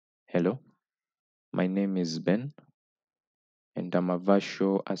Hello, my name is Ben, and I'm a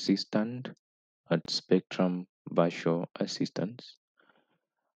virtual assistant at Spectrum Virtual Assistants.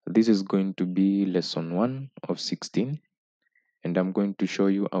 This is going to be lesson 1 of 16, and I'm going to show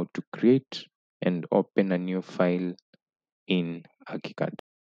you how to create and open a new file in ArchiCAD.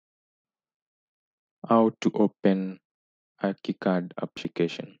 How to open ArchiCAD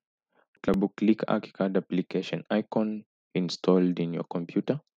application. Double-click ArchiCAD application icon installed in your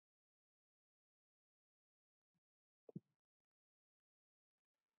computer.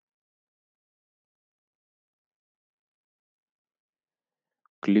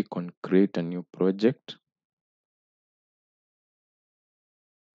 Click on Create a new project.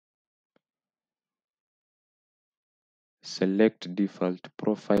 Select Default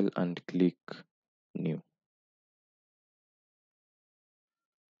Profile and click New.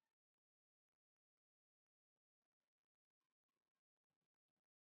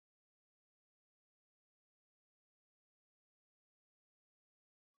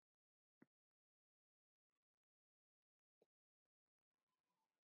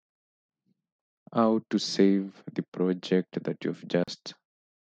 How to save the project that you've just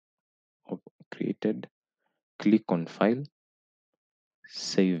created. Click on File,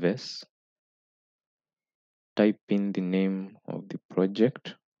 Save As, type in the name of the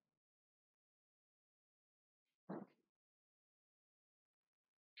project,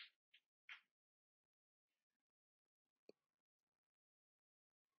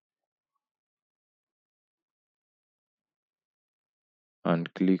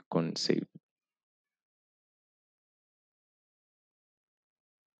 and click on Save.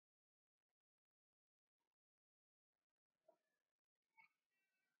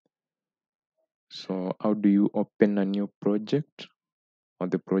 So how do you open a new project or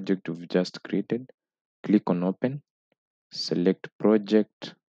the project you've just created? Click on Open, select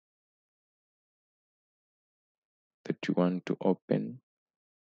project that you want to open,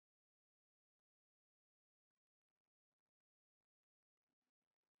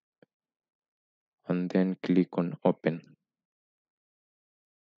 and then click on Open.